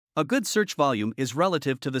A good search volume is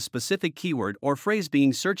relative to the specific keyword or phrase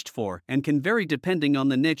being searched for and can vary depending on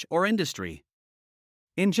the niche or industry.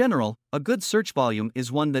 In general, a good search volume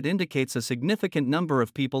is one that indicates a significant number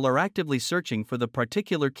of people are actively searching for the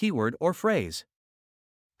particular keyword or phrase.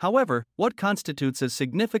 However, what constitutes a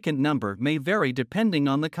significant number may vary depending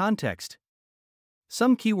on the context.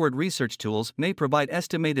 Some keyword research tools may provide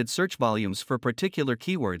estimated search volumes for particular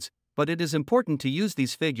keywords, but it is important to use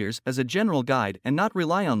these figures as a general guide and not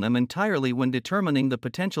rely on them entirely when determining the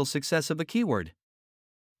potential success of a keyword.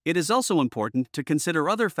 It is also important to consider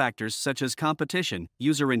other factors such as competition,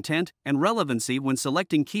 user intent, and relevancy when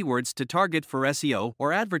selecting keywords to target for SEO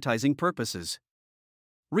or advertising purposes.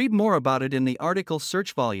 Read more about it in the article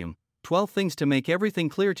Search Volume: 12 Things to Make Everything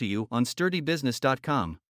Clear to You on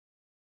SturdyBusiness.com.